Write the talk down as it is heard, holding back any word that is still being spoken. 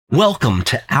Welcome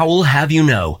to Owl Have You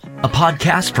Know, a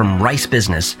podcast from Rice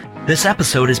Business. This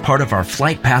episode is part of our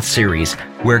Flight Path series,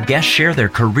 where guests share their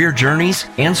career journeys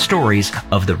and stories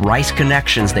of the Rice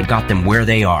connections that got them where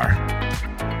they are.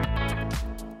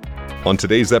 On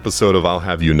today's episode of I'll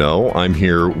Have You Know, I'm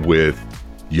here with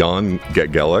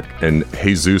Goetgeluk and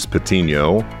Jesús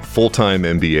Patiño, full-time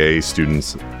MBA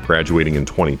students graduating in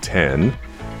 2010.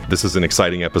 This is an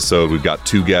exciting episode. We've got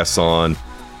two guests on.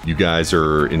 You guys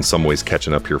are in some ways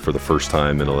catching up here for the first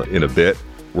time in a bit.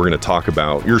 We're going to talk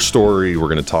about your story. We're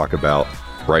going to talk about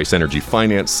Rice Energy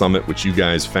Finance Summit, which you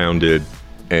guys founded,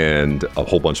 and a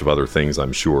whole bunch of other things,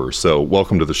 I'm sure. So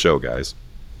welcome to the show, guys.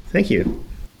 Thank you.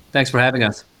 Thanks for having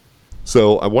us.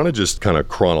 So I want to just kind of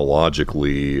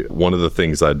chronologically, one of the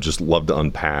things I'd just love to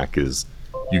unpack is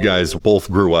you guys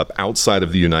both grew up outside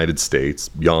of the United States.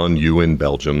 Jan, you in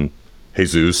Belgium.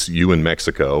 Jesús, you in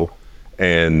Mexico.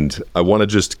 And I want to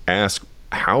just ask,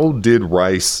 how did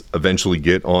Rice eventually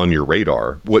get on your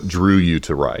radar? What drew you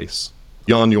to Rice?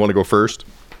 Jan, you want to go first?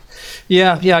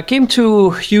 Yeah. I came to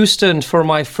Houston for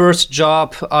my first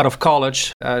job out of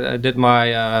college. I did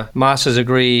my master's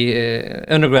degree,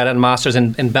 undergrad and master's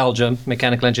in Belgium,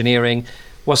 mechanical engineering.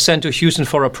 Was sent to Houston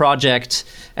for a project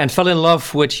and fell in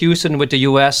love with Houston, with the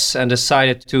US, and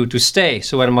decided to stay.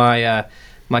 So when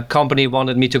my company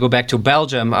wanted me to go back to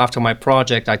Belgium after my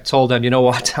project, I told them, you know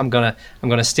what, I'm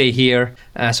gonna stay here.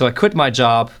 So I quit my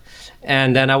job,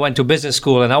 and then I went to business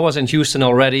school. And I was in Houston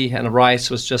already, and Rice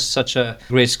was just such a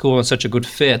great school and such a good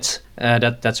fit.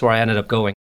 That's where I ended up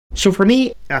going. So for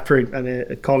me, after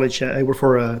college, I worked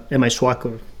for MI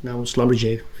Swaco, now it's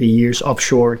Schlumberger, for years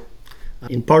offshore.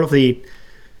 In part of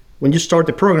when you start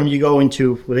the program, you go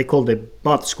into what they call the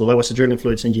mod school. I was a drilling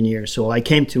fluids engineer. So I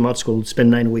came to mod school, spent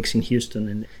 9 weeks in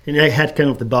Houston, and I had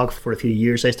kind of the bug for a few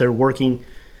years. I started working,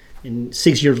 and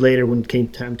 6 years later, when it came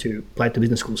time to apply to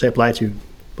business schools, I applied to a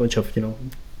bunch of,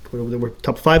 there were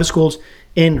top 5 schools,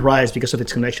 and Rice because of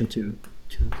its connection to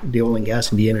the oil and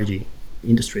gas and the energy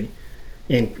industry.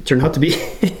 And it turned out to be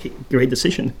a great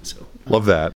decision. So love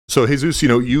that. So Jesús,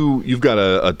 you've got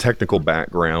a technical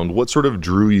background. What sort of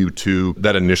drew you to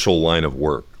that initial line of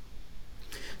work?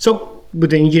 So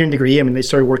with the engineering degree, I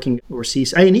started working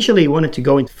overseas. I initially wanted to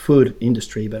go into food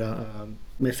industry, but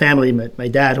my family, my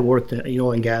dad worked in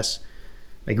oil and gas.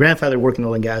 My grandfather worked in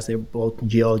oil and gas. They were both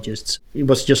geologists. It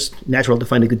was just natural to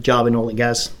find a good job in oil and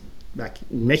gas back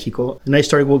in Mexico. And I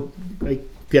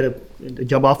get a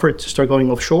job offer to start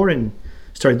going offshore and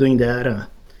started doing that.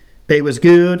 Pay was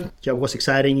good, job was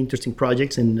exciting, interesting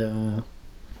projects, and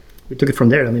we took it from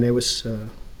there. I was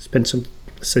spent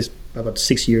about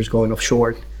 6 years going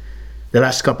offshore. The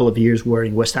last couple of years were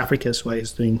in West Africa, so I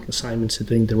was doing assignments and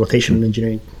doing the rotational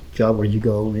engineering job where you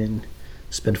go and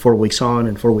spend 4 weeks on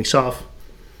and 4 weeks off.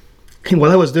 And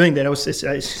while I was doing that, it's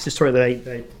a story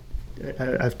that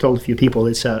I've told a few people.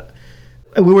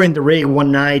 We were in the rig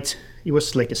one night. It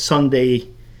was like a Sunday.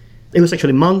 It was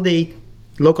actually Monday,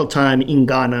 local time in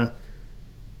Ghana,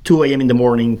 2 a.m. in the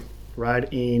morning,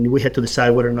 right? And we had to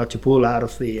decide whether or not to pull out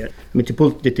of the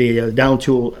down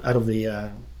tool out of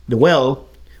the well,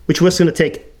 which was going to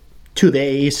take 2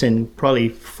 days and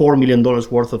probably $4 million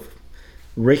worth of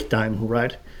rig time,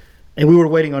 right? And we were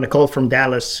waiting on a call from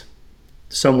Dallas.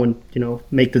 Someone,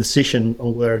 make the decision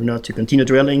on whether or not to continue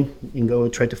drilling and go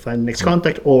try to find the next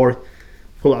contact or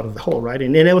pull out of the hole, right?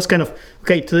 And it was kind of,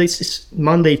 okay, today's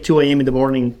Monday, 2 a.m. in the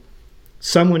morning.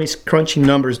 Someone is crunching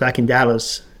numbers back in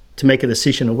Dallas to make a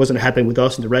decision on what's going to happen with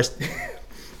us and the rest,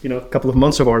 a couple of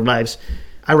months of our lives.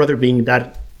 I'd rather be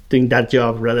doing that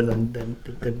job rather than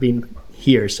being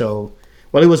here. So,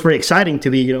 while it was very exciting to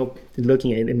be,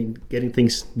 looking at, getting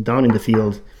things done in the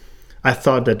field, I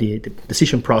thought that the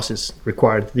decision process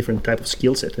required a different type of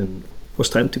skill set, and it was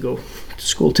time to go to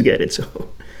school to get it. So,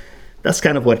 that's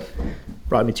kind of what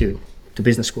brought me to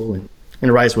business school,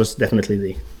 and Rice was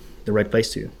definitely the right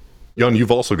place to. Jan,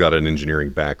 you've also got an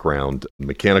engineering background,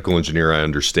 mechanical engineer, I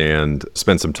understand,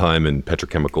 spent some time in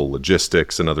petrochemical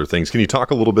logistics and other things. Can you talk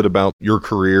a little bit about your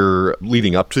career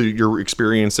leading up to your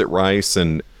experience at Rice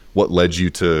and what led you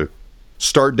to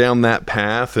start down that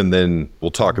path? And then we'll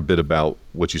talk a bit about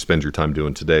what you spend your time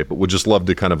doing today. But we'd just love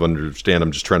to kind of understand.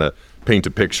 I'm just trying to paint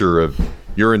a picture of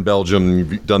you're in Belgium,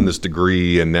 you've done this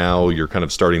degree, and now you're kind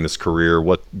of starting this career.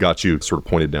 What got you sort of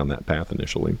pointed down that path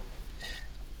initially?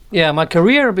 Yeah, my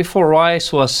career before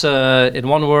Rice was, in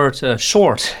one word,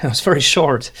 short. It was very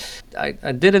short. I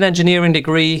did an engineering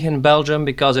degree in Belgium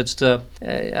because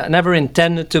I never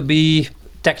intended to be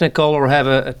technical or have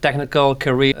a technical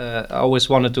career. I always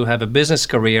wanted to have a business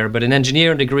career, but an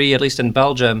engineering degree, at least in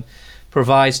Belgium,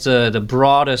 provides the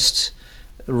broadest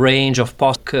range of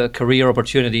career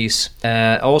opportunities.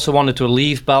 I also wanted to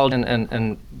leave Belgium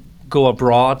and go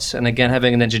abroad. And again,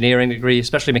 having an engineering degree,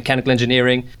 especially mechanical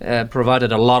engineering,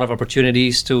 provided a lot of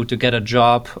opportunities to get a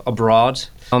job abroad.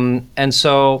 And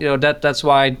so, that's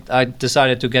why I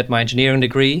decided to get my engineering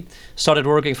degree. Started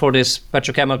working for this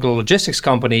petrochemical logistics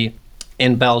company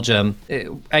in Belgium.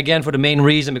 Again, for the main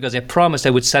reason, because they promised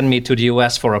they would send me to the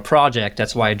US for a project.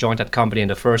 That's why I joined that company in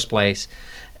the first place.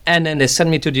 And then they sent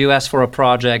me to the US for a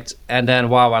project. And then,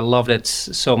 wow, I loved it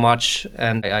so much.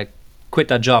 And I quit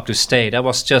that job to stay. That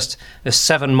was just a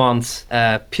 7-month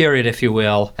period, if you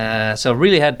will. So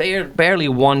really had barely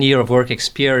 1 year of work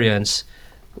experience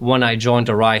when I joined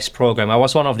the RISE program. I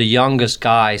was one of the youngest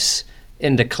guys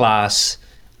in the class.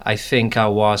 I think I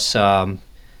was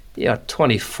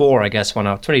 24, I guess,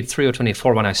 23 or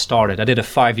 24 when I started. I did a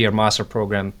 5-year master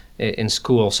program in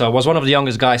school. So I was one of the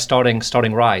youngest guys starting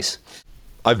RISE.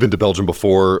 I've been to Belgium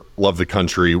before, love the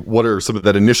country. What are some of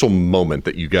that initial moment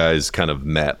that you guys kind of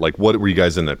met? Like, what were you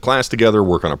guys in a class together,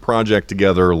 work on a project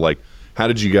together? Like, how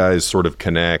did you guys sort of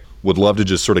connect? Would love to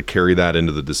just sort of carry that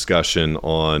into the discussion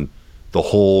on the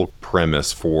whole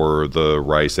premise for the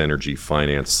RISE Energy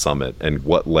Finance Summit and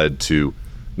what led to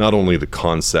not only the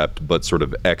concept, but sort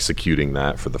of executing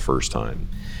that for the first time.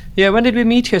 Yeah, when did we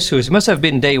meet, Jesus? It must have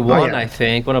been day one, I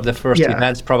think, one of the first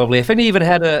events probably. I think we even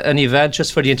had an event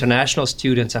just for the international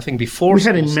students, I think before we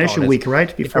had an International Week,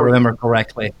 right? If I remember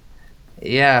correctly.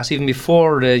 Yeah, so even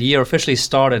before the year officially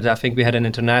started, I think we had an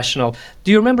international.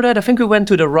 Do you remember that? I think we went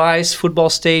to the RISE football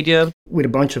stadium. With a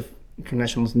bunch of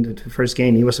internationals in the first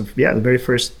game. It was, the very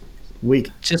first week.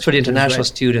 Just for the international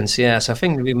students, yes. I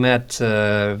think we met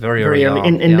very early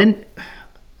on. And then,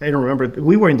 I don't remember,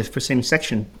 we were in the same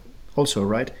section also,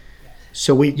 right?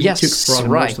 So we took probably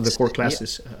most of the core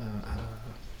classes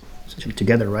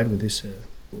together, right, with this.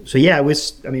 So yeah, it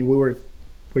was, we were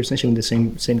essentially in the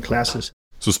same classes.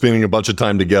 So spending a bunch of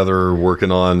time together,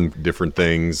 working on different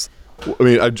things.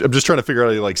 I'm just trying to figure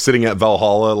out, like, sitting at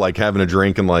Valhalla, like having a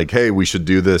drink and like, hey, we should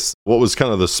do this. What was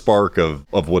kind of the spark of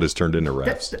what has turned into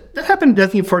REFS? That happened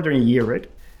definitely further in a year, right?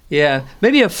 Yeah,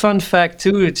 maybe a fun fact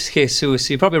too, Jesus,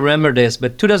 you probably remember this,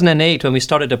 but 2008 when we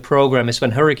started the program is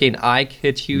when Hurricane Ike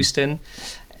hit Houston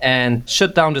and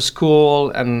shut down the school,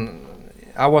 and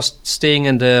I was staying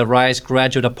in the RISE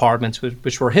graduate apartments,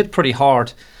 which were hit pretty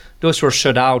hard. Those were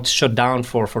shut down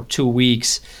for 2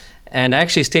 weeks. And I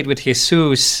actually stayed with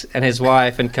Jesus and his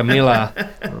wife and Camila,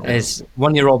 his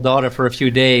 1-year-old daughter, for a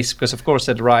few days, because of course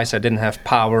at RISE I didn't have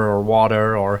power or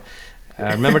water or...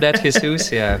 remember that,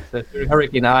 Jesus? Yeah,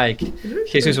 Hurricane Ike.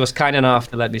 Jesus was kind enough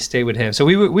to let me stay with him. So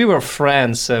we were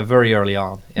friends very early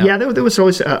on. Yeah, there was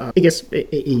always, I guess,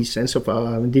 a sense of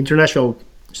the international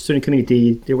student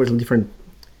community. There was a different.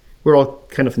 We're all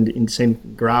kind of in the same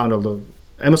ground. Although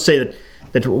I must say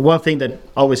that one thing that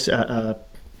always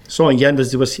saw in Jan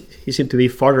was he seemed to be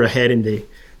farther ahead in the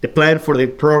plan for the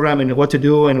program and what to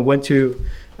do and when to.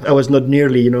 I was not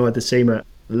nearly, at the same.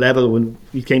 Level when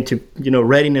we came to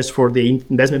readiness for the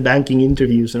investment banking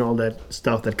interviews and all that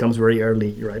stuff that comes very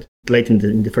early, right, late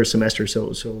in the first semester.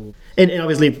 So and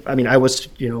obviously I was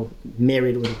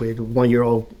married with a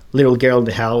 1-year-old little girl in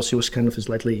the house. She was kind of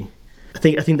slightly, I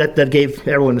think that gave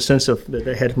everyone a sense of that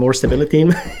they had more stability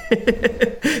in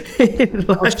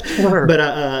life. Sure.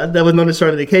 But that was not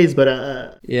necessarily the case.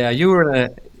 But yeah, you were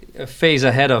a phase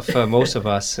ahead of most of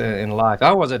us in life.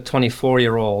 I was a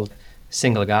 24-year-old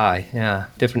single guy,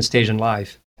 different stage in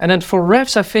life. And then for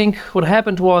REFS, I think what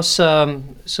happened was, so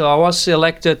I was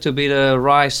elected to be the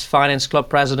RISE Finance Club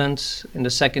president in the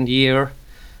second year,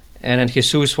 and then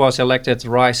Jesus was elected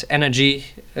RISE Energy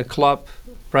Club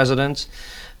president.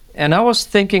 And I was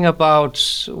thinking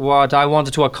about what I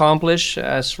wanted to accomplish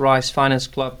as RISE Finance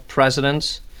Club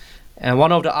president. And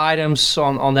one of the items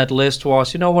on that list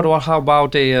was, how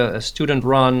about a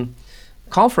student-run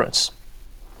conference?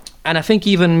 And I think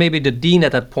even maybe the dean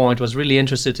at that point was really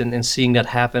interested in seeing that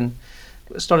happen.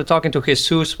 I started talking to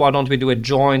Jesus, why don't we do a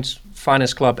joint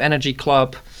finance club, energy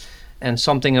club, and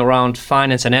something around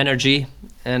finance and energy.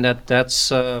 And that's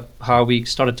how we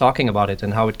started talking about it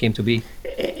and how it came to be.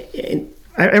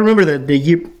 I remember that the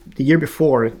year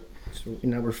before, so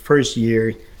in our first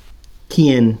year,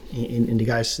 Kian and the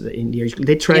guys in the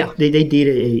they tried. They did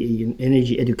an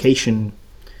energy education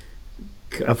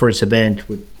conference event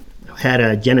with.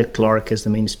 Had Janet Clark as the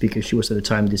main speaker. She was at the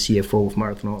time the CFO of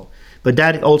Marathon Oil. But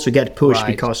that also got pushed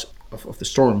because of the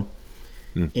storm.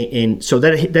 And so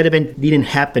that event didn't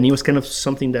happen. It was kind of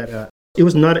something that, it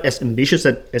was not as ambitious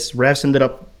as REFS ended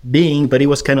up being, but it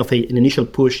was kind of an initial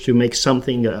push to make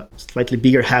something slightly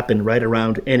bigger happen right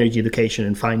around energy education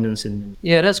and finance. And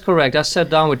Yeah, that's correct. I sat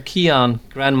down with Kian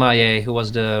Grandmayer, who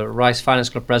was the Rice Finance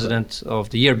Club president of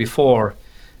the year before,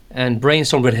 and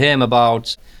brainstormed with him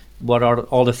about what are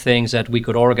all the things that we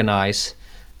could organize.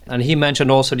 And he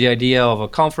mentioned also the idea of a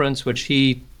conference, which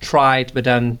he tried, but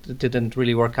then it didn't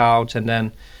really work out. And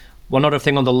then one other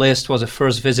thing on the list was a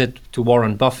first visit to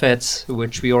Warren Buffett,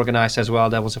 which we organized as well.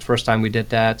 That was the first time we did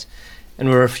that. And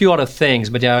there were a few other things,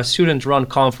 but yeah, a student-run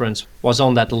conference was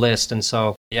on that list. And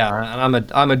so, yeah, and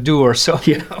I'm a doer, so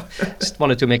just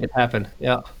wanted to make it happen.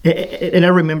 Yeah. And I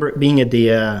remember being at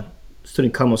the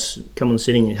student common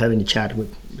sitting and having a chat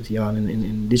with Jan,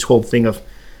 and this whole thing of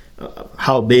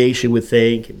how big should we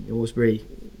think. And it was very,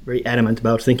 very adamant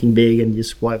about thinking big, and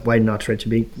just why not try to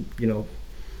be,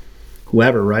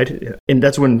 whoever, right? And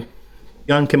that's when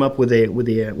Jan came up with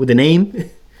a name,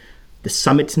 the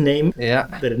summit name. Yeah.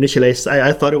 That initially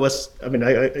I thought it was. I mean,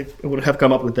 I would have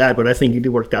come up with that, but I think it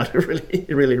worked out really,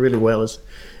 really, really well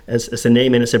as a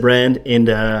name and as a brand. And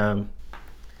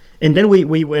then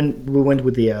we went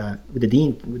with the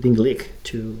dean, with Dean Glick,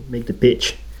 to make the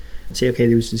pitch and say,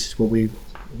 okay, this is what we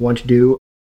want to do.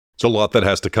 So a lot that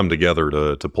has to come together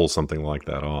to pull something like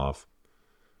that off.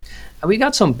 We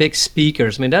got some big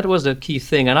speakers. I mean, that was the key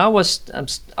thing. And I was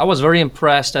very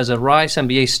impressed as a Rice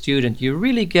MBA student. You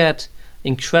really get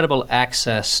incredible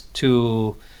access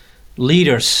to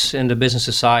leaders in the business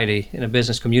society, in the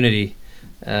business community.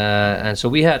 And so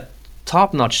we had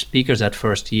top-notch speakers that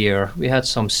first year. We had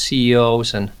some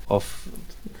CEOs of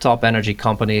top energy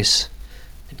companies.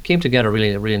 It came together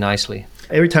really, really nicely.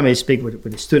 Every time I speak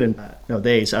with a student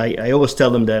nowadays, I always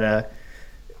tell them that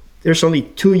there's only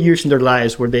 2 years in their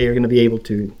lives where they are going to be able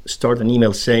to start an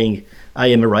email saying, I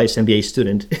am a Rice MBA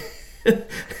student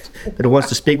that wants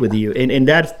to speak with you. And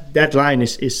that line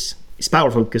is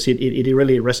powerful, because it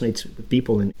really resonates with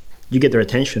people, and you get their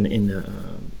attention. And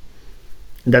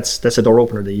that's a door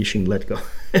opener that you shouldn't let go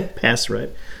pass, right?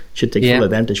 You should take full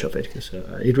advantage of it, because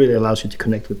it really allows you to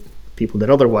connect with people that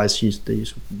otherwise they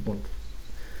just won't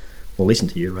listen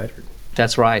to you, right?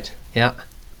 That's right, yeah.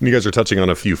 You guys are touching on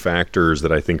a few factors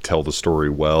that I think tell the story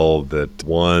well. That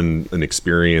one, an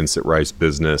experience at Rice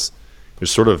Business,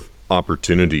 there's sort of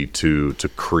opportunity to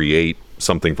create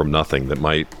something from nothing that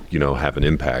might, have an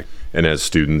impact. And as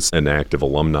students and active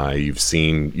alumni, you've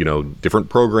seen, different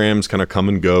programs kind of come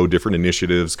and go, different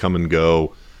initiatives come and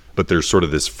go, but there's sort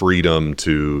of this freedom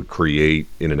to create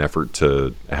in an effort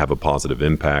to have a positive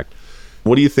impact.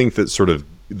 What do you think that sort of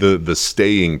the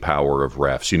staying power of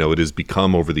REFs? It has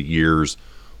become over the years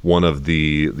one of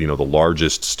the the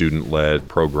largest student-led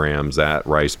programs at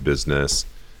Rice Business.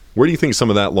 Where do you think some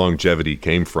of that longevity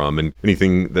came from, and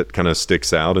anything that kind of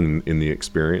sticks out in the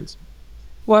experience?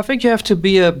 Well, I think you have to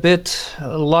be a bit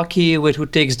lucky with who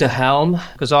takes the helm,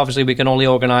 because obviously we can only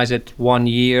organize it 1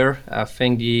 year. I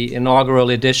think the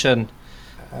inaugural edition,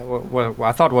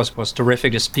 I thought was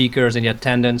terrific, the speakers and the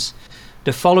attendance.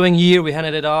 The following year, we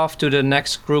handed it off to the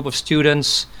next group of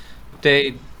students.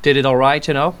 They did it all right,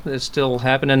 it still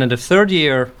happened. And in the third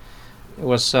year, it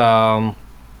was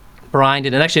Brian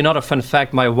did. And actually, another fun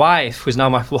fact, my wife, who's now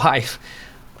my wife,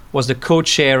 was the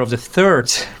co-chair of the third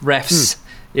REFs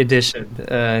edition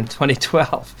in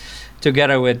 2012,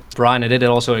 together with Brian. I did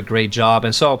also a great job.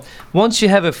 And so once you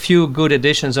have a few good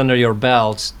editions under your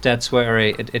belt, that's where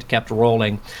it kept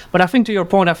rolling. But I think, to your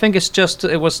point, I think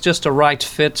it was just a right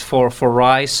fit for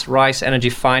Rice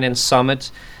Energy Finance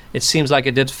Summit. It seems like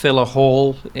it did fill a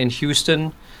hole in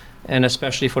Houston, and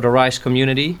especially for the Rice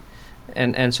community.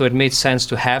 And so it made sense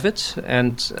to have it.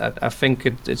 And I think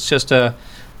it's just a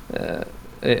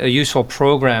useful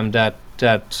program that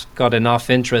got enough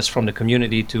interest from the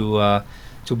community to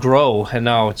grow. And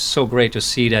now it's so great to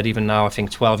see that even now, I think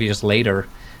 12 years later,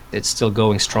 it's still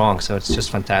going strong. So it's just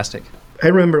fantastic. I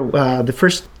remember the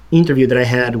first interview that I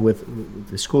had with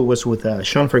the school was with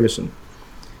Sean Ferguson,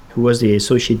 who was the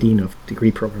associate dean of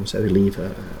degree programs, I believe,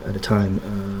 at the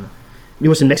time. It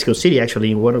was in Mexico City,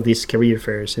 actually, in one of these career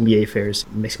fairs, MBA fairs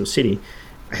in Mexico City.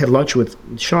 I had lunch with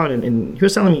Sean, and he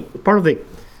was telling me part of the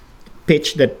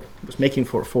pitch that I was making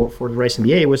for the Rice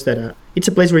MBA was that it's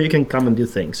a place where you can come and do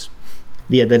things.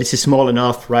 Yeah, that it's small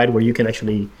enough, right, where you can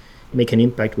actually make an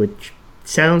impact, which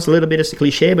sounds a little bit as a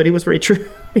cliche, but it was very true.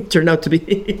 It turned out to be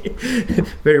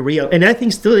very real. And I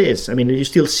think still is. I mean, you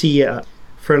still see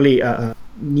fairly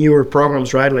newer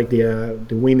programs, right, like the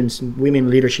Women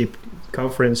Leadership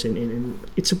Conference, and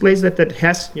it's a place that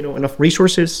has enough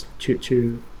resources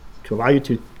to allow you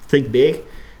to think big,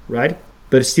 right?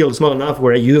 But it's still small enough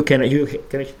where you can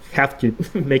have to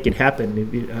make it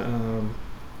happen.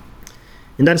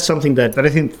 And that's something that I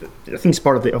think is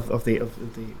part of the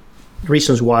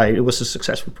reasons why it was a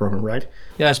successful program, right?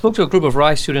 Yeah, I spoke to a group of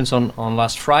Rice students on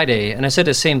last Friday, and I said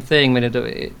the same thing. I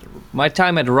mean, my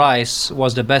time at Rice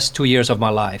was the best 2 years of my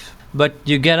life. But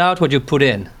you get out what you put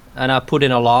in, and I put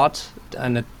in a lot,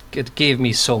 and it gave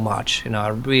me so much. I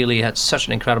really had such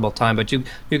an incredible time. But you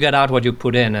get out what you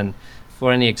put in, and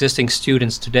for any existing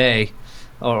students today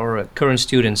or current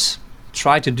students,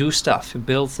 try to do stuff,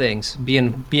 build things, be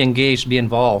engaged, be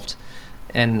involved.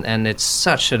 And it's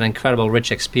such an incredible,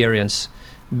 rich experience.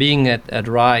 Being at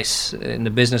Rice in the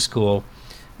business school,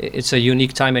 it's a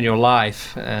unique time in your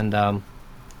life. And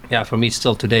for me, it's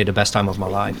still today the best time of my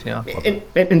life. Yeah.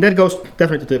 And that goes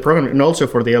definitely to the program and also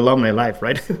for the alumni life,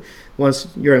 right? Once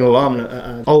you're an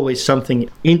alum, always something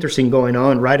interesting going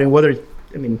on, right?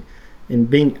 And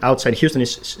being outside Houston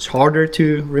is harder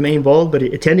to remain involved, but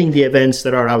attending the events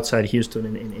that are outside Houston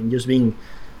and just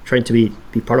trying to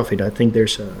be part of it, I think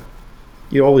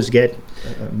you always get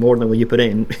more than what you put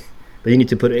in, but you need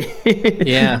to put it.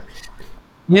 Yeah,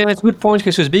 it's a good point,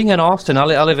 because being in Austin, I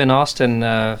live in Austin,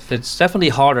 it's definitely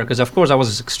harder, because of course I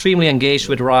was extremely engaged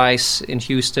with Rice in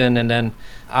Houston, and then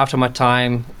after my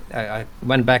time, I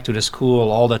went back to the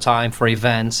school all the time for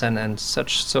events, and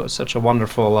such a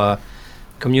wonderful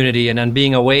community, and then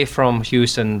being away from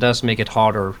Houston does make it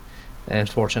harder,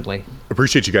 unfortunately.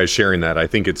 Appreciate you guys sharing that. I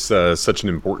think it's such an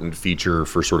important feature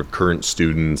for sort of current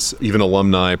students, even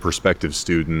alumni, prospective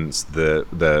students,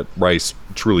 that Rice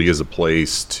truly is a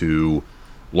place to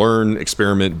learn,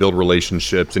 experiment, build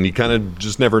relationships, and you kind of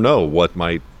just never know what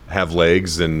might have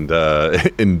legs and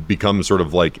become sort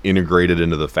of like integrated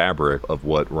into the fabric of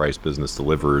what Rice Business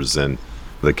delivers and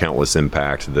the countless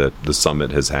impact that the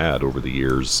summit has had over the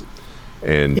years.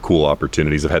 And cool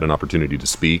opportunities. I've had an opportunity to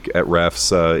speak at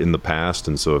REFs in the past,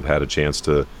 and so I've had a chance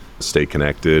to stay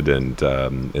connected,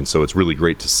 and so it's really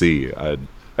great to see.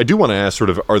 I do want to ask,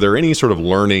 are there any sort of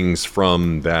learnings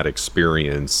from that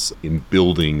experience in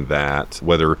building that,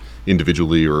 whether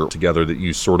individually or together, that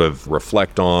you sort of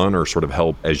reflect on or sort of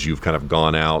help as you've kind of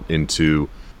gone out into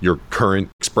your current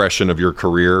expression of your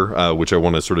career, which I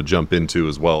want to sort of jump into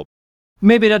as well?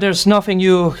 Maybe that there's nothing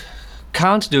you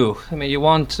can't do. You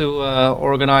want to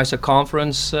organize a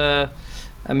conference and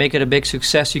make it a big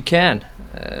success, you can.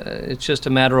 It's just a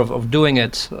matter of doing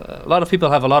it. A lot of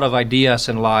people have a lot of ideas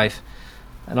in life,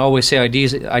 and I always say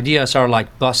ideas are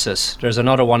like buses. There's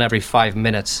another one every 5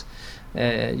 minutes.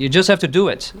 You just have to do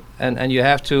it, and you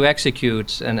have to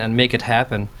execute and make it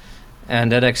happen.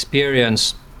 And that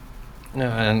experience,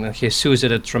 and Jesús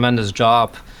did a tremendous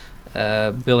job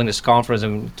building this conference,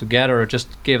 and together just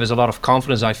gave us a lot of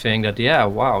confidence, I think, that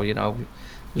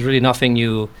there's really nothing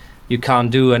you can't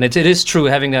do. And it is true,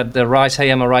 having the Rice, hey,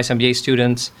 I'm a Rice MBA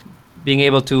student, being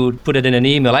able to put it in an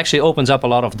email actually opens up a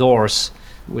lot of doors,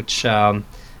 which to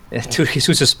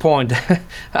Jesús's point,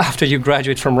 after you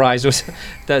graduate from Rice, was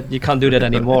that you can't do that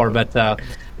anymore. But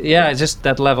it's just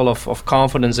that level of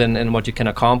confidence in what you can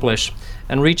accomplish,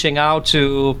 and reaching out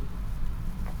to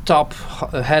top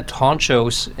head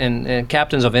honchos and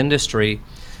captains of industry,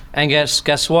 and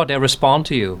guess what? They respond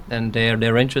to you, and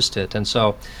they're interested, and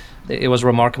so it was a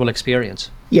remarkable experience.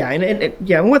 Yeah,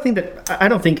 and one thing that I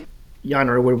don't think, Jan,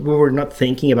 or we were not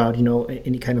thinking about,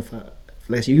 any kind of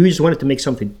legacy. You just wanted to make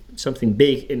something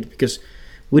big, and because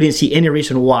we didn't see any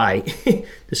reason why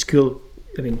the school,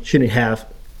 shouldn't have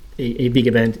a big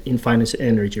event in finance and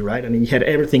energy, right? You had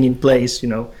everything in place,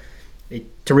 a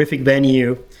terrific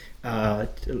venue. A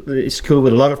school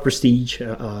with a lot of prestige.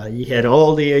 You had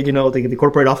all the the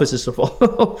corporate offices of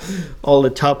all the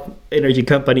top energy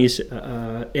companies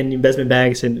and investment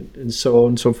banks and so on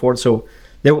and so forth. So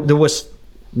there was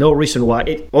no reason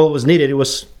why. All was needed, it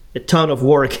was a ton of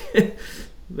work,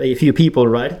 a few people,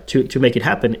 right, to make it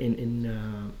happen. And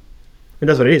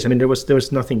that's what it is. There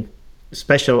was nothing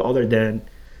special other than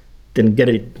get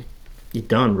it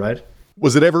done, right?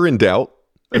 Was it ever in doubt?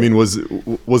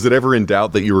 Was it ever in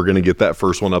doubt that you were going to get that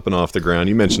first one up and off the ground?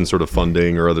 You mentioned sort of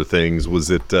funding or other things. Was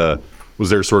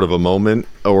there sort of a moment,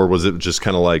 or was it just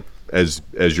kind of like as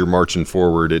you're marching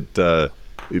forward,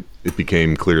 it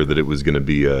became clear that it was going to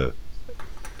be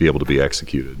able to be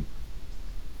executed?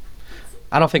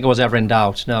 I don't think it was ever in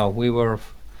doubt. No, we were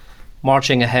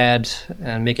marching ahead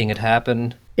and making it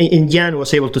happen. And Jan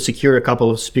was able to secure a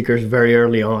couple of speakers very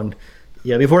early on.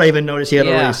 Yeah, before I even noticed, he had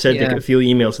already sent a few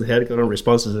emails that had gotten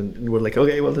responses, and we're like,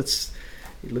 okay, well, it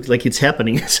looks like it's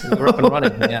happening. So. We're up and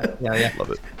running. Yeah. Love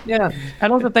it. Yeah,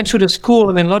 and also thanks to the school.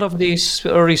 A lot of these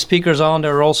early speakers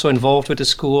they're also involved with the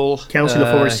school. Council of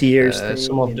Overseers.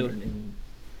 Some of them.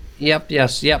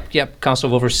 Yep. Council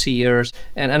of Overseers.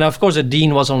 And of course, the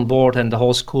dean was on board and the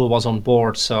whole school was on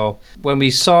board. So when we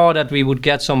saw that we would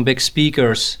get some big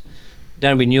speakers,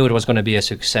 then we knew it was going to be a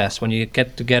success. When you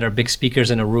get together big speakers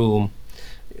in a room,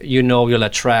 you'll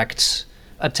attract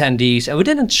attendees. And we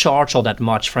didn't charge all that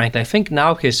much, frankly. I think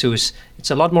now, Jesus,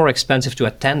 it's a lot more expensive to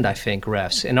attend, I think,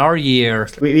 Refs. In our year...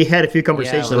 We had a few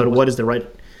conversations about what is the right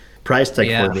price tag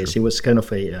for this. It was kind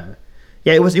of a...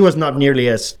 it was not nearly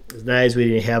as nice. We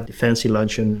didn't have the fancy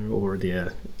luncheon or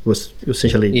it was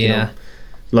essentially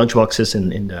lunch boxes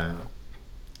and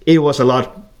it was a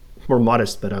lot more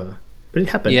modest, but it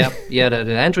happened.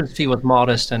 The entrance fee was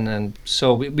modest, and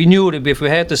so we knew that if we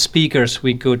had the speakers,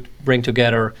 we could bring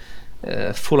together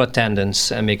full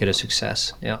attendance and make it a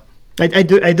success. Yeah, I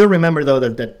do remember though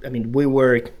that I mean we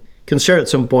were concerned at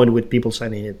some point with people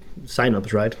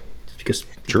sign-ups, right? Because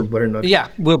people were not. Yeah,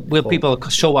 will people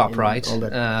show up, right? All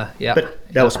that.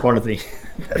 But that was part of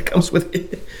that comes with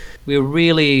it. We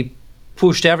really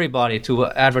pushed everybody to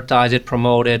advertise it,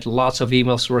 promote it. Lots of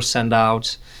emails were sent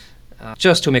out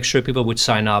just to make sure people would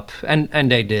sign up,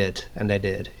 and they did.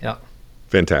 Yeah.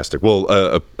 Fantastic.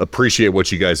 Well, appreciate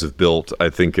what you guys have built.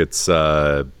 I think it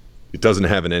doesn't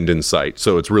have an end in sight,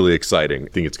 so it's really exciting. I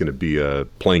think it's going to be a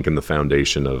plank in the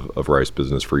foundation of Rice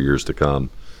Business for years to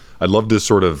come. I'd love to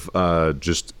sort of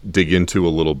just dig into a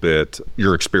little bit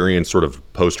your experience sort of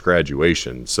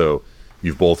post-graduation. So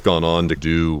you've both gone on to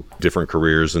do different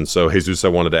careers. And so, Jesus, I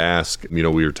wanted to ask, we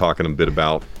were talking a bit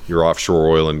about your offshore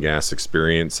oil and gas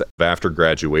experience. After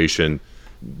graduation,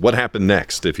 what happened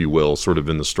next, if you will, sort of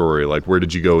in the story? Like, where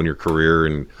did you go in your career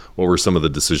and what were some of the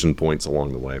decision points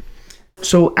along the way?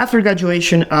 So after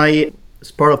graduation,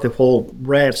 as part of the whole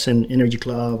REFs and Energy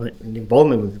Club and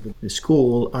involvement with the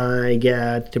school, I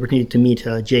got the opportunity to meet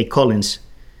Jay Collins,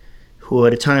 who at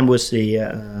the time was the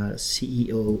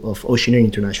CEO of Oceaneering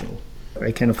International.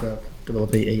 I kind of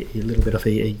developed a little bit of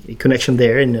a connection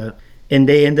there, and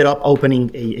they ended up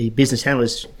opening a business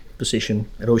analyst position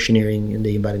at Oceaneering, and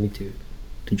they invited me to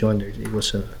join there. It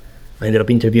was I ended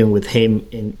up interviewing with him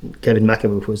and Kevin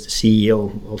McAvoy, who was the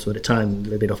CEO also at the time. A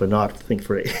little bit of an odd thing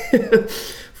for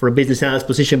a business analyst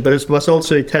position, but it was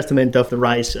also a testament of the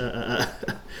Rice,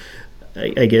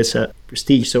 I guess,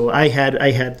 prestige. So I had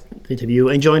the interview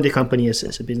and joined the company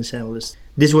as a business analyst.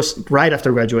 This was right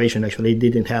after graduation, actually. It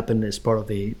didn't happen as part of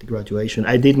the graduation.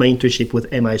 I did my internship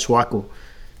with MI Swaco,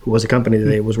 who was a company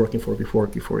that I was working for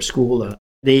before school.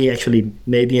 They actually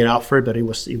made me an offer, but it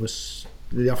was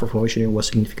the offer from Oceaneering was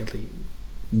significantly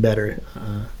better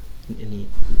in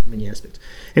many aspects.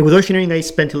 And with Oceaneering, I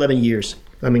spent 11 years.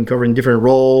 Covering different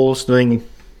roles, I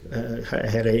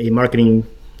had a marketing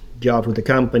job with the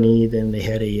company. Then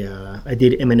I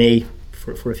did M&A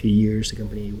for a few years. The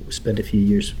company spent a few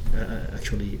years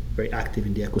actually very active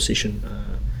in the acquisition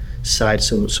side.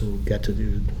 So got to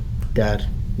do that,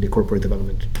 the corporate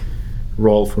development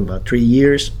role for about 3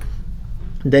 years.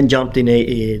 Then jumped in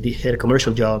had a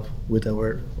commercial job with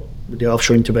the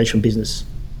offshore intervention business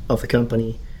of the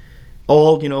company.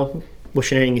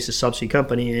 Oceaneering is a subsea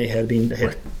company. I had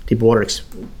deep water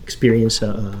experience.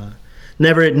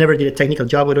 Never did a technical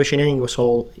job with Oceaneering. It was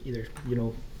all either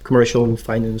commercial,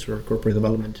 finance, or corporate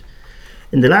development.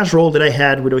 And the last role that I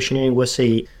had with Oceaneering was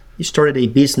you started a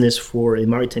business for a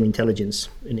maritime intelligence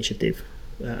initiative.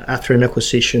 After an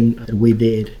acquisition that we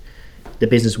did, the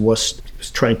business was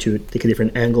trying to take a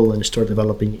different angle and start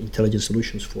developing intelligence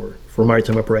solutions for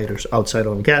maritime operators outside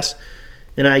oil and gas.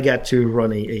 And I got to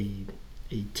run a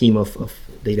team of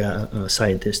data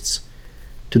scientists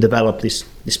to develop this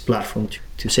platform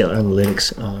to sell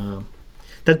analytics.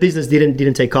 That business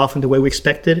didn't take off in the way we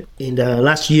expected. In the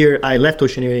last year, I left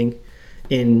Oceaneering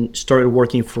and started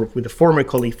working with a former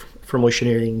colleague from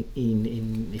Oceaneering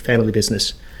in a family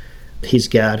business. He's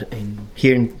got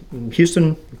here in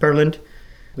Houston, Pearland.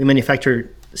 We manufacture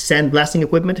sandblasting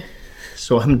equipment.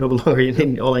 So I'm no longer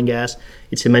in oil and gas.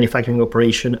 It's a manufacturing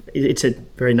operation. It's a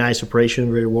very nice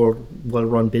operation, very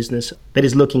well-run business that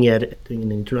is looking at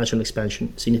an international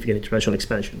expansion, significant international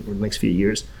expansion over the next few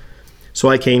years. So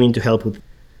I came in to help with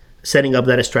setting up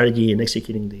that strategy and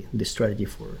executing the strategy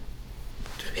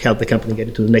to help the company get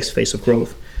into the next phase of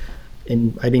growth.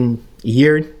 And I've been a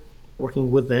year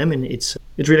working with them, and it's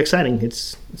really exciting.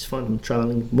 It's fun. I'm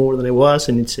traveling more than I was,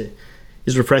 and it's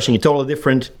refreshing. A totally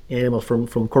different animal from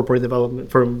corporate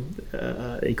development, from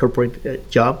a corporate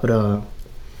job, but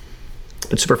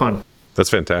it's super fun. That's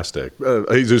fantastic.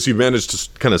 Jesus, you managed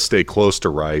to kind of stay close to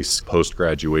Rice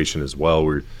post-graduation as well.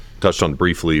 We touched on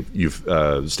briefly, you've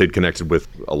stayed connected with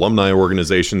alumni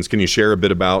organizations. Can you share a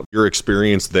bit about your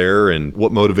experience there and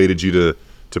what motivated you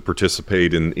to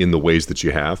participate in the ways that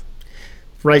you have?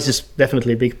 rice is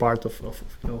definitely a big part of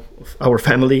our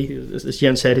family. As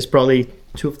Jan said, it's probably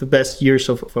 2 of the best years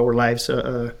of our lives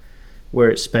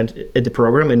were spent at the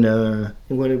program. And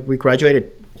when we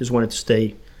graduated, just wanted to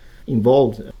stay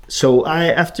involved. So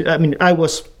I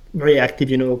was very active,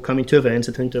 coming to events,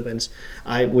 attending to events.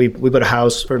 We bought a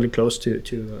house fairly close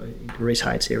to Race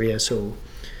Heights area, so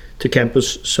to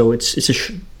campus. So it's a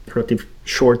relatively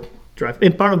short drive.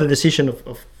 And part of the decision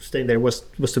of staying there was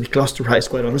to be close to Rice,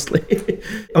 quite honestly.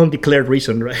 Undeclared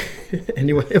reason, right?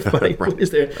 Anyway, everybody is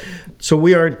there. So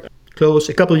we are close.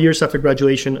 A couple of years after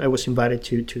graduation, I was invited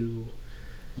to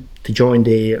join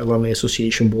the Alumni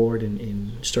Association board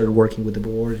and started working with the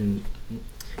board.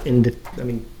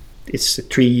 It's a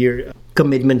 3-year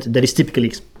commitment that is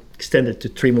typically extended to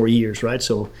 3 more years, right?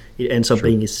 So it ends up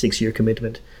being a 6-year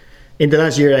commitment. In the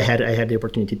last year, I had the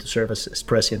opportunity to serve as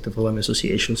president of the Alumni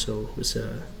Association, so it's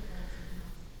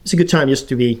a good time just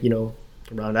to be,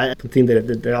 around. I think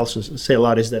that I also say a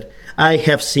lot is that I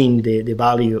have seen the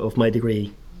value of my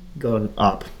degree gone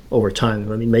up over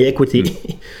time. I mean, my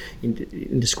equity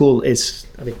in the school is,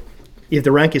 if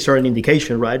the rankings are an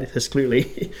indication, right, it has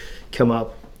clearly come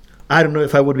up. I don't know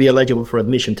if I would be eligible for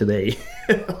admission today.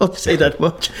 I'll say that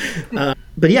much.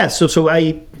 But yeah, so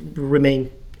I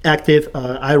remain active.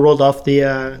 I rolled off the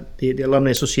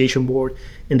Alumni Association board.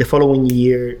 In the following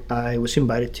year, I was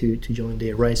invited to join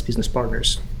the Rice Business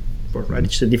Partners board, right?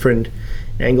 It's a different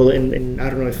angle. And I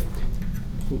don't know if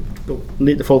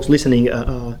the folks listening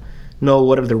know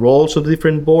what are the roles of the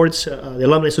different boards. The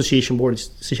Alumni Association board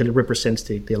essentially represents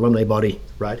the alumni body,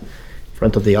 right, in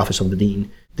front of the office of the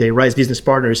dean. The Rice Business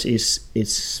Partners is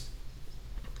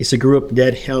a group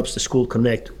that helps the school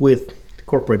connect with the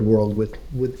corporate world,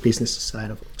 with business side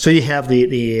of it. So you have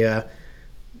the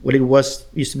what it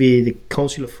used to be the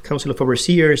Council of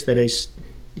Overseers, that is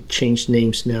changed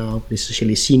names now. It's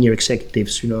essentially senior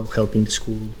executives, helping the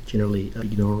school generally,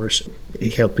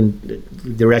 helping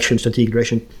strategic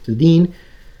direction to the dean.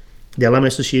 The Alumni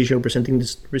Association representing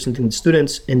the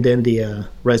students, and then the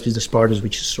Rice Business Partners,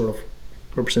 which is sort of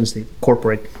represents the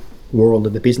corporate world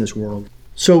and the business world.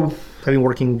 So I've been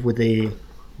working with the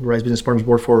Rice Business Partners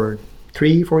board for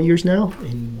 3-4 years now,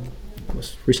 and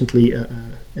was recently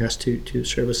asked to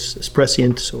serve as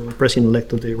president, so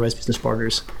president-elect of the Rice Business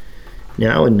Partners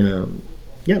now, and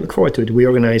look forward to it. We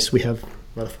have a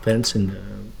lot of events, and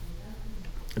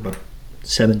about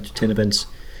 7 to 10 events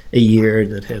a year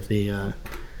that have the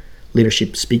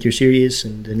leadership speaker series,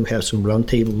 and then we have some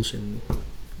roundtables, and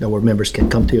our members can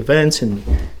come to events, and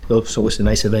it's always a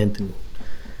nice event and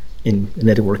a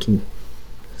networking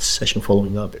session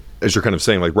following up. As you're kind of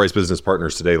saying, like Rice Business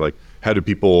Partners today, like how do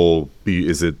people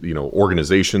is it,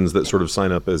 organizations that sort of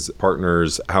sign up as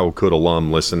partners? How could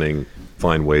alum listening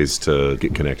find ways to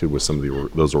get connected with some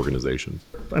of those organizations?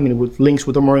 With links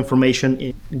with more information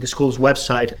in the school's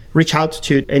website. Reach out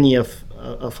to any of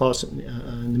us,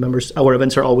 the members. Our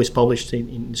events are always published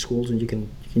in the schools, and you can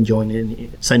join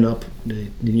in, sign up the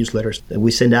newsletters that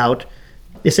we send out.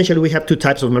 Essentially, we have 2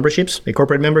 types of memberships: a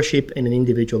corporate membership and an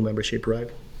individual membership, right?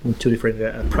 And 2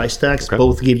 different price tags. Okay.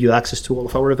 Both give you access to all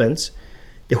of our events.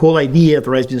 The whole idea of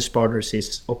the Rice Business Partners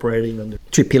is operating under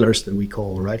 3 pillars that we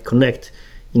call, right? Connect,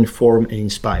 inform, and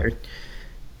inspire.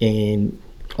 And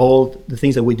all the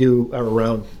things that we do are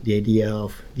around the idea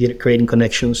of creating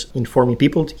connections, informing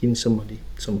people, giving somebody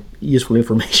some useful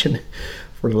information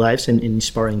for their lives, and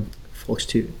inspiring folks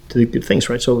to do good things,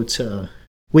 right? So it's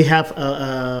we have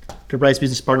the Rice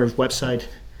Business Partners website.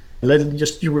 Let's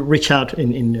just reach out,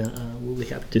 and we'll be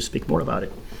happy to speak more about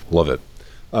it. Love it.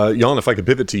 Jan, if I could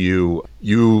pivot to you,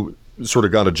 you sort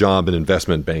of got a job in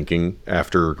investment banking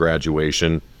after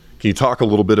graduation. Can you talk a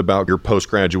little bit about your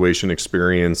post-graduation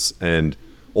experience and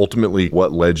ultimately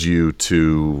what led you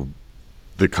to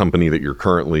the company that you're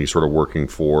currently sort of working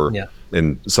for,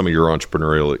 and some of your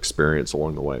entrepreneurial experience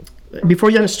along the way?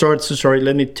 Before Jan starts,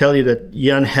 let me tell you that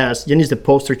Jan is the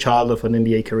poster child of an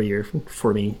MBA career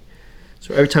for me.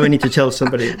 So every time I need to tell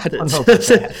somebody,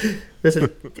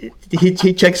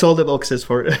 he checks all the boxes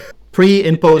for pre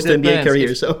and post MBA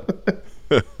career. So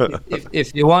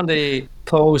if you want a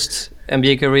post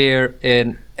MBA career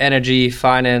in energy,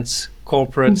 finance,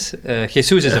 corporate,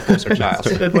 Jesús is a poster child.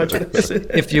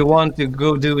 If you want to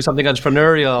go do something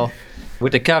entrepreneurial,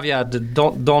 with the caveat that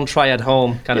don't try at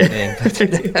home kind of thing.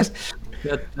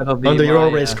 That'll be under your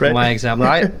own risk, right? My example.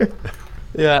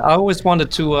 I always wanted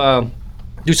to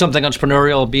do something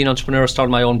entrepreneurial, be an entrepreneur,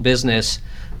 start my own business.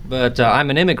 But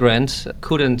I'm an immigrant,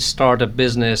 couldn't start a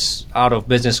business out of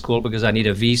business school because I need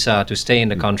a visa to stay in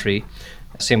the country.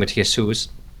 Same with Jesús.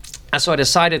 And so I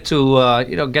decided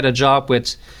to get a job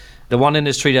with The one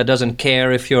industry that doesn't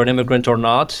care if you're an immigrant or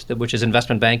not, which is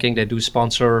investment banking. They do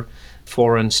sponsor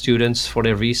foreign students for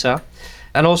their visa.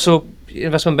 And also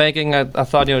investment banking, I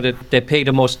thought, that they pay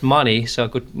the most money, so I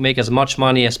could make as much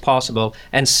money as possible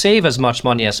and save as much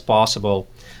money as possible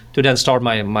to then start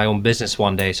my own business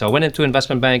one day. So I went into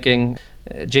investment banking,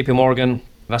 JP Morgan,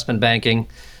 investment banking.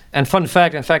 And fun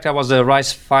fact, in fact, I was the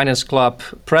Rice Finance Club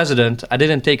president. I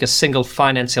didn't take a single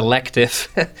finance elective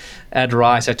at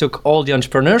Rice. I took all the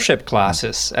entrepreneurship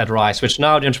classes at Rice, which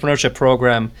now the entrepreneurship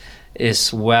program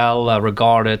is well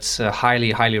regarded,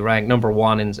 highly ranked, number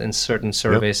one in certain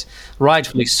surveys. Yep.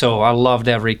 Rightfully so. I loved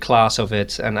every class of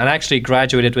it. And I actually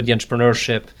graduated with the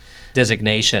entrepreneurship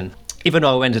designation, even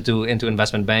though I went into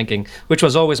investment banking, which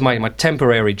was always my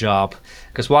temporary job.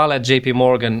 Because while at JP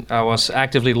Morgan, I was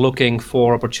actively looking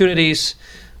for opportunities,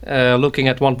 looking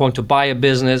at one point to buy a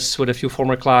business with a few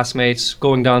former classmates,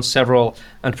 going down several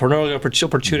entrepreneurial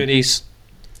opportunities,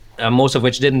 most of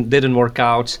which didn't work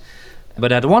out.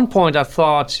 But at one point, I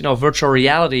thought, virtual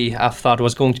reality, I thought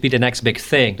was going to be the next big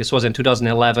thing. This was in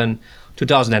 2011,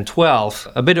 2012,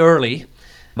 a bit early.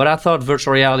 But I thought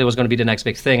virtual reality was going to be the next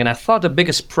big thing. And I thought the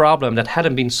biggest problem that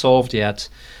hadn't been solved yet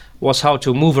was how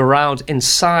to move around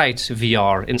inside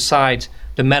VR, inside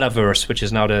the metaverse, which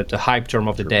is now the hype term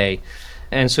of the day.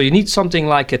 And so you need something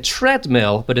like a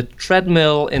treadmill, but a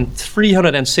treadmill in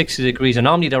 360 degrees, an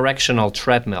omnidirectional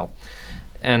treadmill.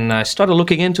 And I started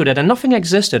looking into that, and nothing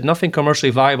existed. Nothing commercially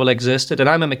viable existed. And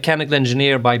I'm a mechanical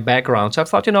engineer by background. So I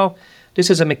thought, this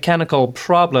is a mechanical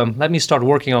problem. Let me start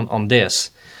working on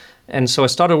this. And so I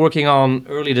started working on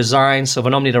early designs of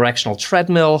an omnidirectional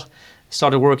treadmill,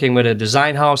 started working with a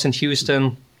design house in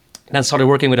Houston, then started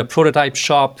working with a prototype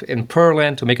shop in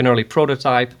Pearland to make an early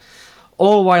prototype,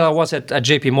 all while I was at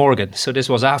JP Morgan. So this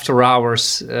was after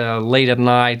hours, late at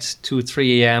night, 2,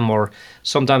 3 a.m., or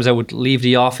sometimes I would leave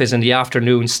the office in the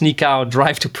afternoon, sneak out,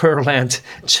 drive to Pearland,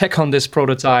 check on this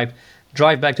prototype,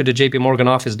 drive back to the JP Morgan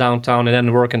office downtown, and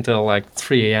then work until like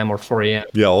 3 a.m. or 4 a.m.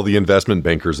 Yeah, all the investment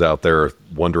bankers out there are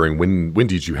wondering when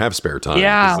did you have spare time?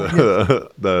 Yeah.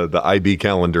 The IB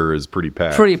calendar is pretty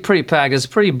packed. Pretty packed. It's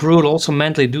pretty brutal. So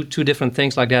mentally do two different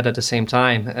things like that at the same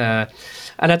time.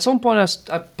 And at some point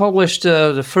I published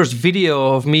the first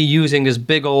video of me using this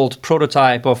big old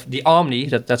prototype of the Omni.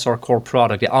 That's our core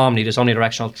product, the Omni, this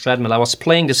omnidirectional treadmill. I was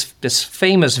playing this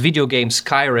famous video game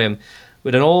Skyrim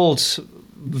with an old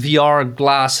VR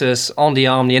glasses on the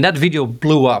Omni, and that video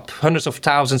blew up. Hundreds of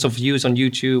thousands of views on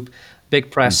YouTube,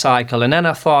 big press cycle. And then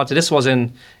I thought, this was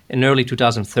in early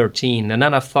 2013, and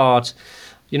then I thought,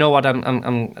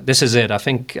 what, this is it. I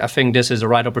think this is the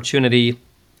right opportunity.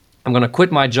 I'm going to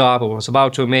quit my job. I was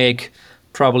about to make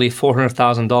probably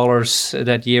 $400,000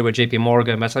 that year with JP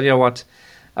Morgan. I said, what,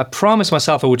 I promised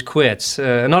myself I would quit.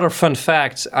 Another fun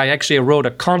fact, I actually wrote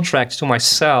a contract to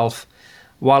myself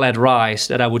while at Rice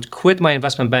that I would quit my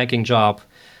investment banking job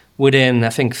within,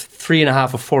 I think,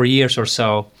 3.5 or 4 years or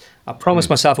so. I promised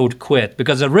myself I would quit,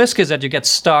 because the risk is that you get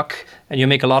stuck and you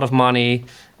make a lot of money,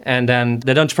 and then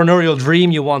that entrepreneurial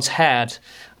dream you once had,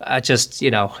 just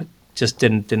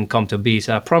didn't come to be.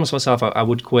 So I promised myself I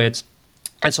would quit.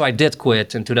 And so I did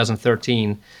quit in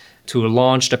 2013 to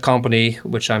launch the company,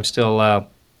 which I'm still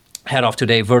head of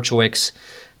today, Virtuix.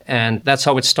 And that's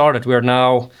how it started. We're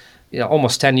now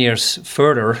almost 10 years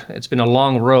further. It's been a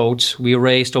long road. We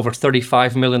raised over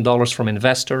 $35 million from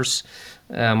investors.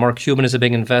 Mark Cuban is a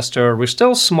big investor. We're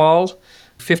still small,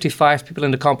 55 people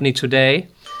in the company today,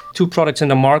 2 products in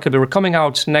the market. But we're coming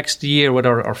out next year with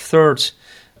our third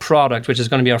product, which is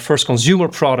going to be our first consumer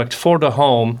product for the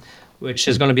home, which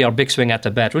is going to be our big swing at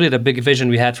the bat. Really, the big vision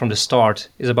we had from the start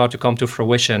is about to come to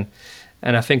fruition.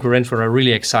 And I think we're in for a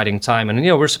really exciting time. And,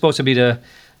 we're supposed to be the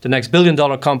next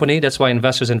billion-dollar company. That's why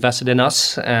investors invested in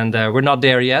us. And we're not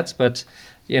there yet, but,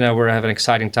 we're having an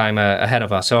exciting time ahead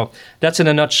of us. So that's in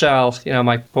a nutshell,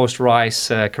 my post-Rice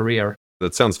career.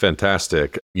 That sounds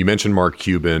fantastic. You mentioned Mark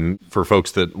Cuban. For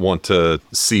folks that want to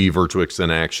see Virtuix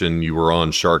in action, you were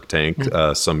on Shark Tank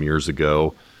some years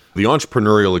ago. The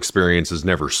entrepreneurial experience is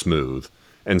never smooth.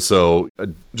 And so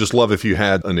I'd just love if you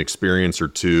had an experience or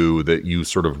two that you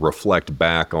sort of reflect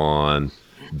back on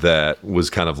that was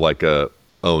kind of like a,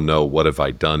 oh no, what have I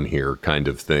done here kind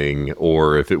of thing,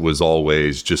 or if it was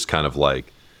always just kind of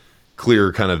like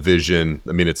clear kind of vision.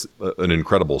 I mean, it's an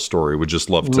incredible story. Would just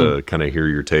love to kind of hear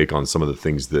your take on some of the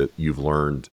things that you've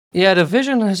learned. Yeah, the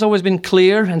vision has always been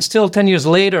clear, and still 10 years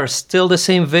later, still the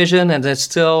same vision, and it's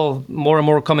still more and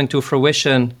more coming to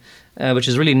fruition, which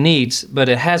is really neat, but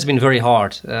it has been very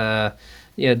hard.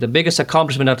 The biggest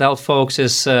accomplishment I tell folks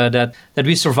is that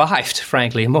we survived,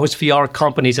 frankly. Most VR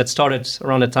companies that started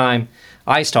around the time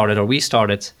I started or we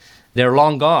started they're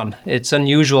long gone. It's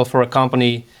unusual for a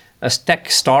company, a tech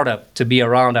startup, to be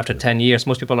around after 10 years.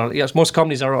 Most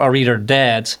companies are either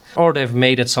dead or they've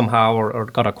made it somehow or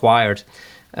got acquired.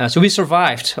 So we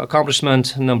survived,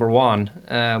 accomplishment number one,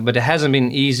 but it hasn't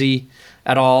been easy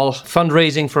at all.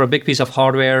 Fundraising for a big piece of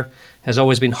hardware has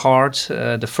always been hard.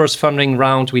 The first funding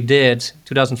round we did,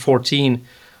 2014,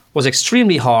 was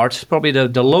extremely hard. Probably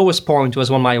the lowest point was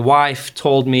when my wife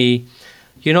told me,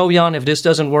 you know, Jan, if this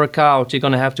doesn't work out, you're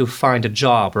going to have to find a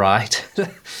job, right?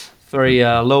 Very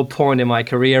low point in my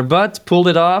career, but pulled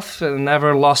it off and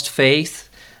never lost faith.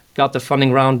 Got the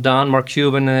funding round done. Mark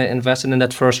Cuban invested in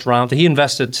that first round. He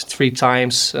invested 3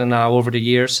 times now over the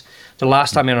years. The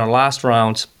last time in our last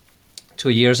round, 2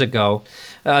 years ago.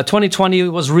 2020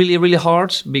 was really, really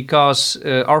hard because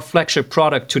our flagship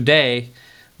product today,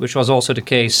 which was also the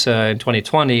case in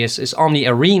 2020, is Omni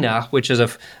Arena, which is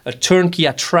a turnkey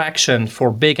attraction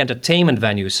for big entertainment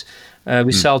venues.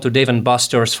 We sell to Dave &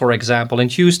 Buster's, for example. In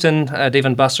Houston,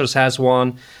 Dave & Buster's has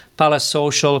one. Palace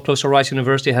Social, close to Rice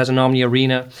University, has an Omni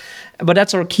Arena. But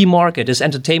that's our key market, is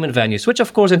entertainment venues, which,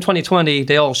 of course, in 2020,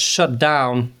 they all shut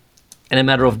down in a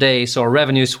matter of days. So our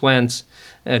revenues went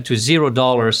to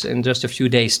 $0 in just a few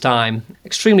days' time.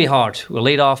 Extremely hard. We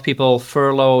laid off people,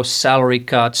 furlough, salary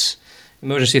cuts,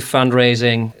 emergency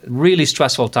fundraising. Really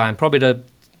stressful time. Probably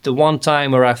the one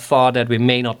time where I thought that we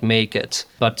may not make it.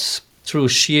 But through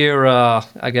sheer,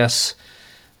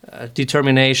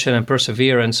 determination and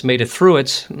perseverance, made it through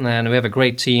it. And we have a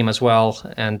great team as well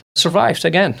and survived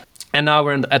again. And now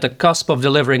we're at the cusp of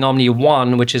delivering Omni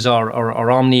One, which is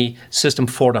our Omni system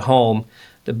for the home,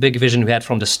 the big vision we had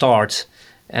from the start.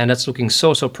 And that's looking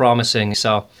so promising.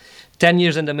 So 10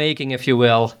 years in the making, if you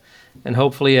will, and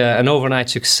hopefully an overnight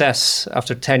success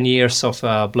after 10 years of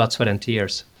blood, sweat, and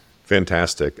tears.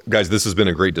 Fantastic. Guys, this has been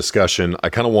a great discussion. I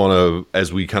kind of want to,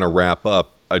 as we kind of wrap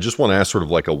up, I just want to ask sort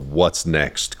of like a what's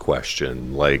next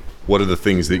question. Like, what are the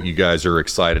things that you guys are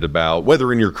excited about,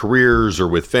 whether in your careers or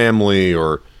with family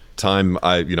or time?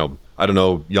 I don't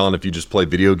know, Jan, if you just play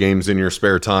video games in your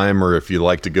spare time or if you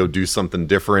like to go do something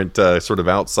different sort of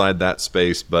outside that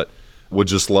space, but would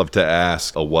just love to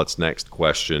ask a what's next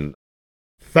question.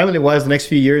 Family-wise, the next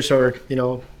few years are,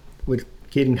 with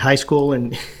kid in high school,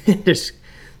 and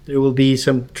there will be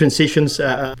some transitions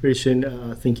pretty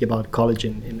soon, thinking about college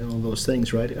and all those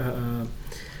things, right?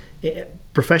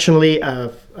 Professionally, I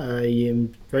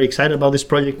am very excited about this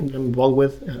project I'm involved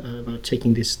with, about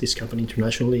taking this company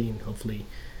internationally and hopefully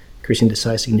increasing the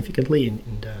size significantly.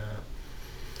 And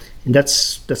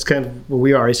that's kind of where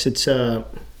we are.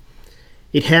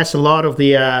 It has a lot of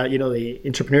the the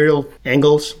entrepreneurial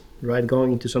angles, right,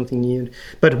 going into something new,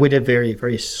 but with a very,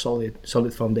 very solid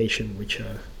foundation, which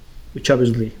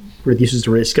obviously reduces the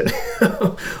risk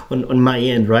on my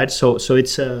end, right? So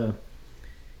it's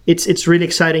really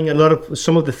exciting.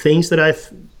 Some of the things that I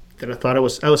thought I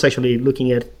was actually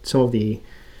looking at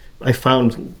I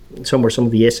found some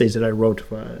of the essays that I wrote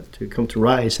to come to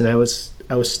Rice, and I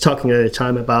was talking at the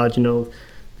time about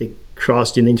the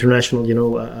cross in international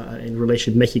in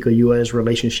relation Mexico-U.S.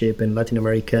 relationship and Latin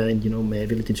America, and my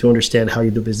ability to understand how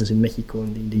you do business in Mexico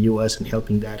and in the U.S. and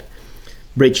helping that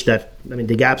bridge that. I mean,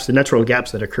 the natural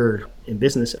gaps that occur in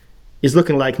business is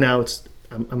looking like now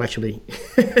I'm actually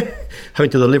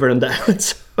having to deliver on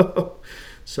that.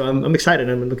 So I'm excited.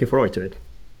 I'm looking forward to it.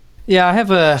 Yeah, I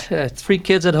have 3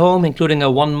 kids at home, including a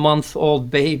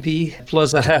 1-month-old baby,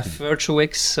 plus I have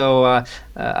Virtuix, so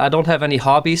I don't have any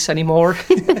hobbies anymore.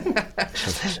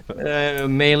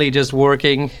 Mainly just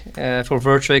working for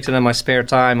Virtuix, and in my spare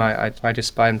time, I try to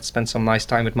spend some nice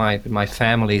time with my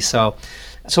family. So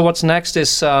what's next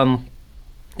is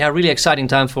really exciting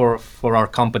time for our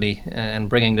company and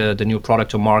bringing the new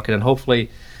product to market, and hopefully,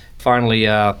 finally,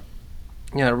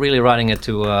 really riding it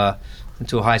to a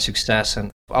high success.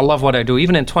 And I love what I do.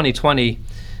 Even in 2020,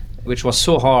 which was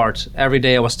so hard, every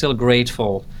day I was still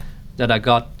grateful that I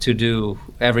got to do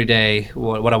every day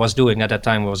what I was doing. At that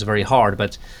time, it was very hard,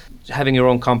 but having your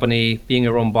own company, being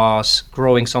your own boss,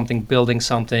 growing something, building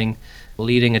something,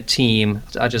 leading a team,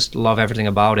 I just love everything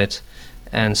about it.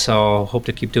 And so hope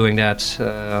to keep doing that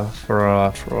for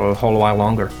a whole while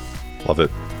longer. Love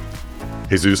it.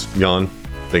 Jesus, Jan,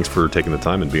 thanks for taking the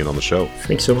time and being on the show.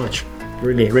 Thanks so much.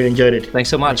 Really, really enjoyed it. Thanks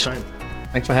so much.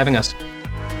 Thanks for having us.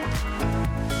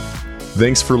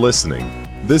 Thanks for listening.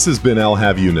 This has been I'll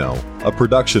Have You Know, a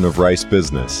production of Rice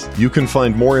Business. You can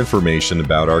find more information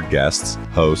about our guests,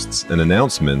 hosts, and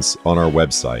announcements on our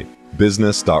website,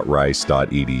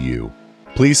 business.rice.edu.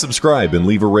 Please subscribe and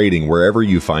leave a rating wherever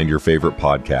you find your favorite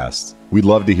podcasts. We'd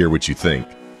love to hear what you think.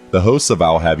 The hosts of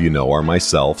I'll Have You Know are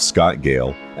myself, Scott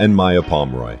Gale, and Maya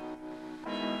Pomeroy.